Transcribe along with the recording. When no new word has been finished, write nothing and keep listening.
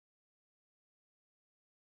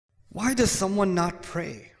Why does someone not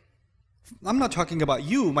pray? I'm not talking about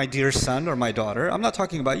you, my dear son or my daughter. I'm not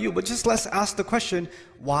talking about you, but just let's ask the question,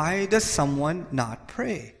 why does someone not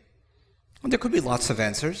pray? Well, there could be lots of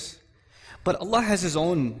answers, but Allah has His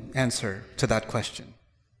own answer to that question.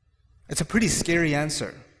 It's a pretty scary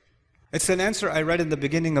answer. It's an answer I read in the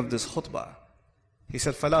beginning of this khutbah. He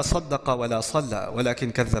said, فَلَا صَدَّقَ وَلَا صَلَّى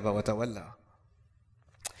وَلَكِنْ كَذَّبَ وَتَوَلَّى.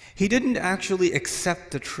 He didn't actually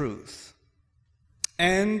accept the truth,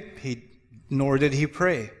 and nor did he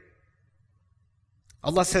pray.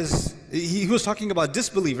 Allah says, he was talking about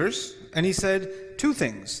disbelievers, and He said two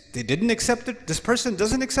things. They didn't accept it. This person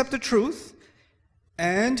doesn't accept the truth,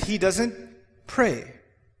 and he doesn't pray.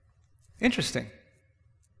 Interesting.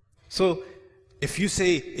 So, if you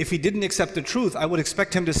say, if he didn't accept the truth, I would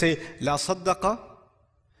expect him to say, La saddaqa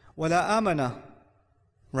wa la amana.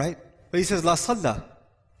 Right? But he says, La salla.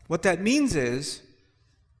 What that means is,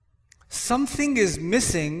 something is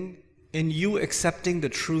missing in you accepting the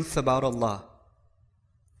truth about Allah.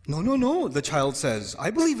 No, the child says, I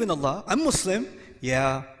believe in Allah, I'm Muslim.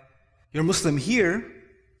 Yeah, you're Muslim here,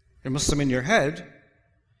 you're Muslim in your head,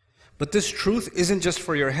 but this truth isn't just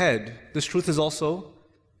for your head, this truth is also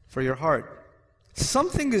for your heart.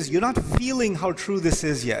 Something is, you're not feeling how true this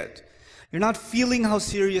is yet. You're not feeling how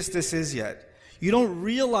serious this is yet. You don't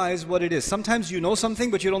realize what it is. Sometimes you know something,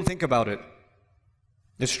 but you don't think about it.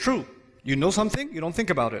 It's true. You know something, you don't think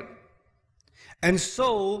about it. And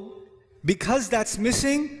so, because that's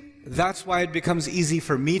missing, that's why it becomes easy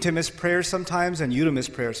for me to miss prayer sometimes and you to miss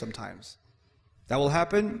prayer sometimes. That will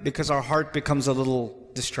happen because our heart becomes a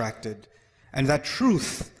little distracted. And that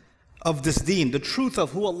truth of this deen, the truth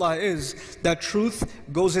of who Allah is, that truth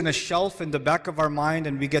goes in a shelf in the back of our mind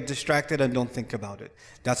and we get distracted and don't think about it.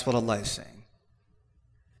 That's what Allah is saying.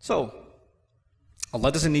 So,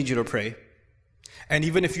 Allah doesn't need you to pray. And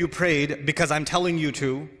even if you prayed because I'm telling you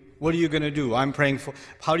to, what are you going to do? I'm praying for,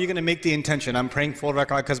 how are you going to make the intention? I'm praying 4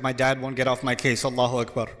 rak'ah because my dad won't get off my case. Allahu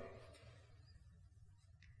Akbar.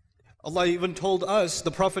 Allah even told us,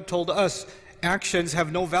 the Prophet told us, actions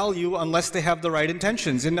have no value unless they have the right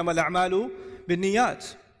intentions. إِنَّمَا الْأَعْمَالُ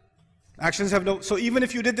بِالنِّيَّاتِ. Actions have no, so even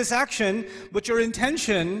if you did this action, but your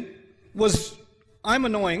intention was, I'm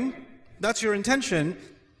annoying, that's your intention,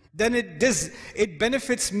 then it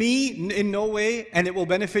benefits me in no way and it will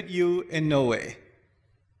benefit you in no way.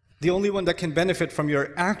 The only one that can benefit from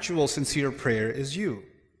your actual sincere prayer is you.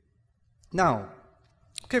 Now,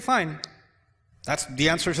 okay, fine. That's the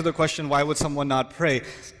answer to the question, why would someone not pray?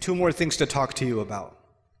 2 more things to talk to you about.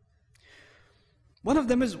 One of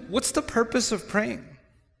them is, what's the purpose of praying?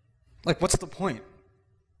 Like, what's the point?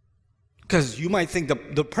 Because you might think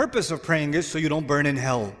the purpose of praying is so you don't burn in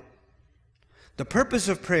hell. The purpose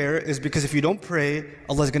of prayer is because if you don't pray,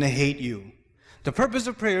 Allah is going to hate you. The purpose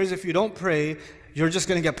of prayer is if you don't pray, you're just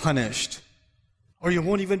going to get punished. Or you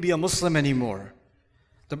won't even be a Muslim anymore.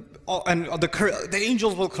 The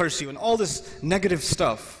angels will curse you and all this negative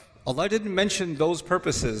stuff. Allah didn't mention those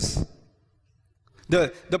purposes.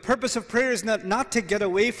 The purpose of prayer is not to get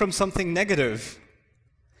away from something negative.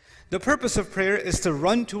 The purpose of prayer is to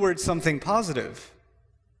run towards something positive.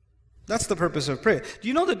 That's the purpose of prayer. Do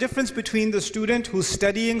you know the difference between the student who's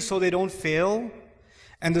studying so they don't fail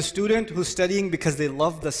and the student who's studying because they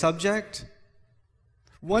love the subject?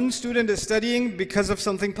 One student is studying because of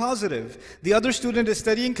something positive. The other student is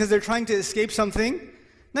studying because they're trying to escape something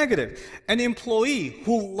negative. An employee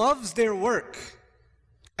who loves their work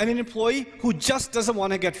and an employee who just doesn't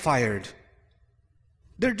want to get fired.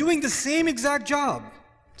 They're doing the same exact job,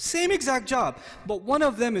 but one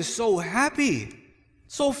of them is so happy,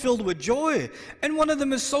 so filled with joy, and one of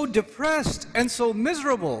them is so depressed and so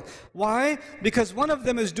miserable. Why? Because one of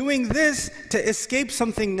them is doing this to escape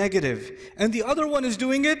something negative, and the other one is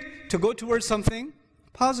doing it to go towards something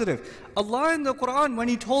positive. Allah in the Qur'an, when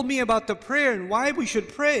He told me about the prayer and why we should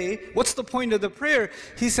pray, what's the point of the prayer?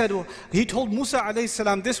 He said, He told Musa alayhi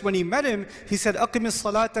salam this when he met him. He said, أَقِمِ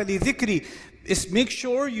الصَّلَاةَ لِذِكْرِ. Is make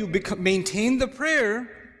sure you maintain the prayer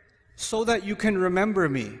so that you can remember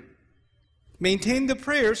me. Maintain the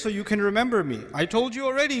prayer so you can remember me. I told you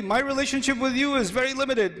already, my relationship with you is very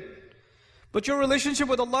limited. But your relationship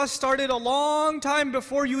with Allah started a long time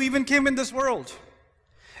before you even came in this world.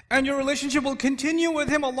 And your relationship will continue with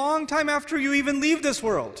Him a long time after you even leave this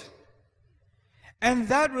world. And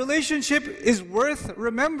that relationship is worth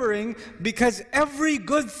remembering because every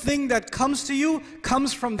good thing that comes to you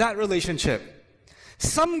comes from that relationship.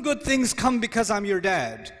 Some good things come because I'm your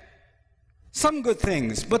dad. Some good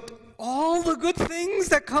things, but all the good things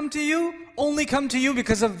that come to you only come to you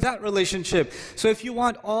because of that relationship. So if you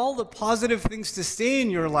want all the positive things to stay in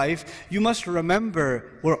your life, you must remember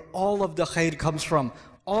where all of the khair comes from.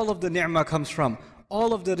 all of the ni'mah comes from,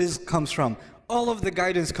 all of the rizq comes from, all of the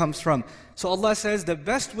guidance comes from. So Allah says the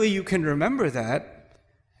best way you can remember that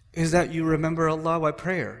is that you remember Allah by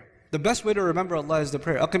prayer. The best way to remember Allah is the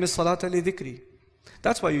prayer. أَقِمِ الصَّلَاةَ لِذِكْرِ.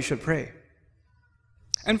 That's why you should pray.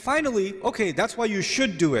 And finally, okay, that's why you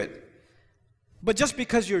should do it. But just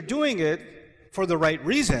because you're doing it for the right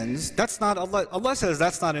reasons, that's not Allah. Allah says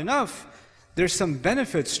that's not enough. There's some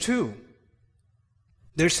benefits too.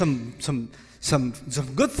 There's some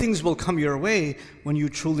good things will come your way when you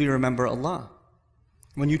truly remember Allah.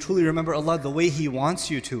 When you truly remember Allah the way He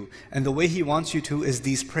wants you to. And the way He wants you to is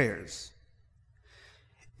these prayers.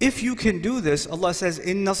 If you can do this, Allah says,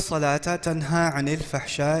 إِنَّ الصَّلَاةَ تَنْهَى عَنِ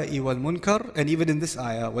الْفَحْشَاءِ وَالْمُنْكَرِ. And even in this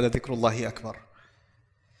ayah, وَلَذِكْرُ اللَّهِ أَكْبَرُ.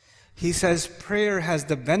 He says prayer has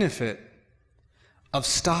the benefit of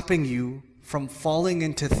stopping you from falling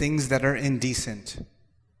into things that are indecent.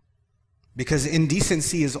 Because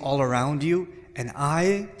indecency is all around you, and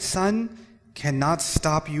I, son, cannot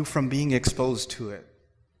stop you from being exposed to it.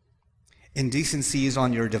 Indecency is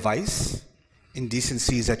on your device.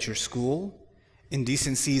 Indecency is at your school.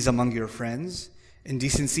 Indecency is among your friends.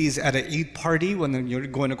 Indecency is at an Eid party when you're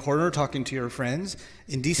going to a corner talking to your friends.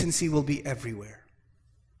 Indecency will be everywhere.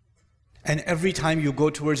 And every time you go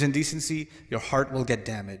towards indecency, your heart will get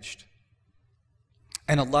damaged.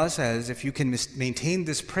 And Allah says, if you can maintain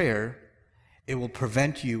this prayer, it will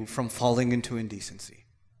prevent you from falling into indecency.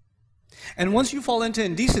 And once you fall into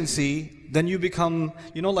indecency, then you become,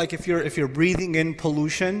 like if you're breathing in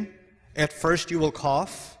pollution, at first you will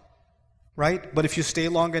cough, right? But if you stay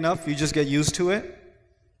long enough, you just get used to it.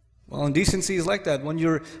 Well, indecency is like that. When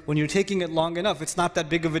you're taking it long enough, it's not that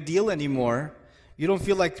big of a deal anymore. You don't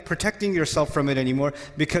feel like protecting yourself from it anymore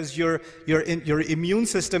because your immune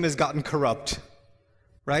system has gotten corrupt,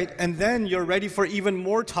 right? And then you're ready for even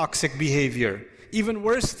more toxic behavior, even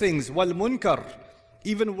worse things, wal munkar,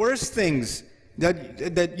 even worse things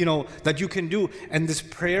that you can do. And this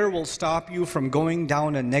prayer will stop you from going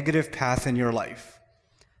down a negative path in your life.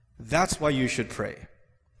 That's why you should pray.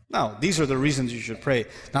 Now, these are the reasons you should pray,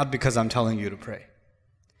 not because I'm telling you to pray.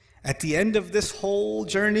 At the end of this whole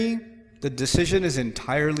journey, the decision is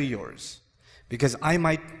entirely yours. Because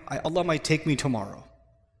Allah might take me tomorrow.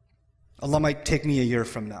 Allah might take me a year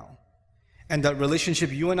from now. And that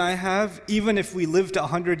relationship you and I have, even if we lived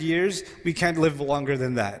 100 years, we can't live longer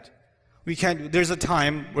than that. There's a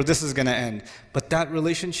time where this is going to end. But that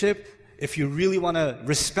relationship, if you really want to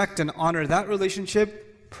respect and honor that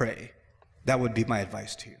relationship, pray. That would be my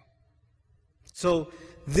advice to you. So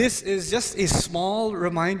this is just a small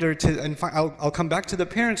reminder and I'll come back to the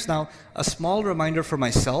parents now, a small reminder for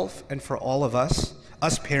myself and for all of us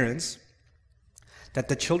parents, that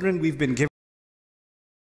the children we've been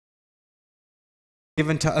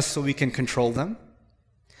given to us so we can control them.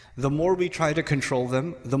 The more we try to control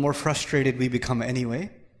them, the more frustrated we become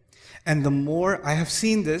anyway. And the more, I have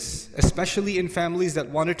seen this, especially in families that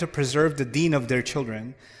wanted to preserve the deen of their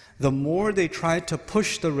children, the more they tried to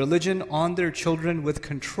push the religion on their children with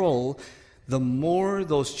control, the more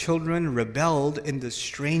those children rebelled in the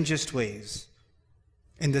strangest ways.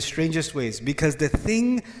 In the strangest ways. Because the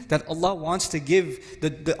thing that Allah wants to give,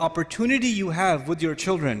 the opportunity you have with your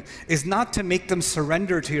children is not to make them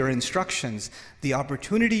surrender to your instructions. The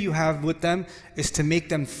opportunity you have with them is to make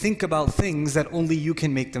them think about things that only you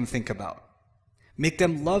can make them think about. Make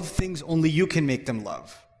them love things only you can make them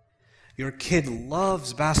love. Your kid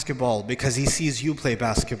loves basketball because he sees you play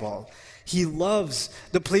basketball. He loves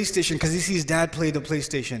the PlayStation because he sees dad play the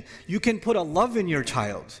PlayStation. You can put a love in your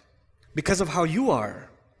child because of how you are.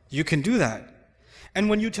 You can do that. And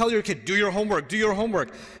when you tell your kid, do your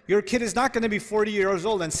homework, your kid is not going to be 40 years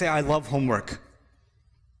old and say, I love homework.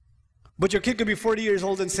 But your kid could be 40 years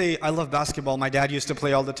old and say, I love basketball. My dad used to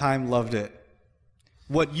play all the time, loved it.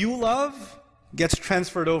 What you love gets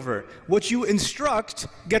transferred over. What you instruct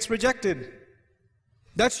gets rejected.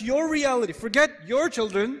 That's your reality. Forget your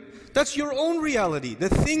children. That's your own reality.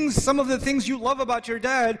 Some of the things you love about your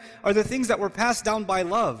dad are the things that were passed down by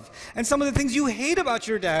love. And some of the things you hate about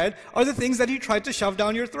your dad are the things that he tried to shove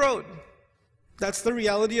down your throat. That's the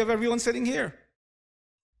reality of everyone sitting here.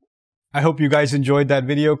 I hope you guys enjoyed that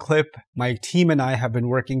video clip. My team and I have been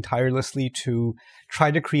working tirelessly to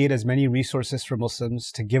try to create as many resources for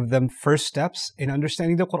Muslims to give them first steps in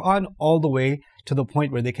understanding the Qur'an all the way to the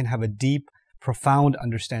point where they can have a deep, profound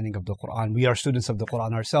understanding of the Qur'an. We are students of the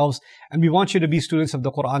Qur'an ourselves, and we want you to be students of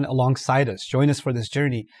the Qur'an alongside us. Join us for this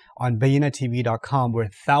journey on bayinatv.com, where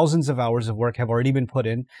thousands of hours of work have already been put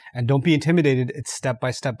in. And don't be intimidated, it's step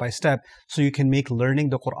by step by step, so you can make learning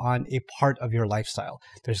the Qur'an a part of your lifestyle.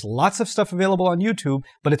 There's lots of stuff available on YouTube,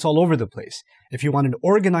 but it's all over the place. If you want an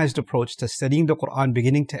organized approach to studying the Qur'an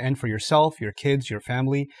beginning to end for yourself, your kids, your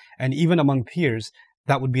family, and even among peers,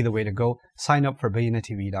 that would be the way to go. Sign up for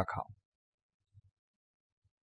bayinatv.com.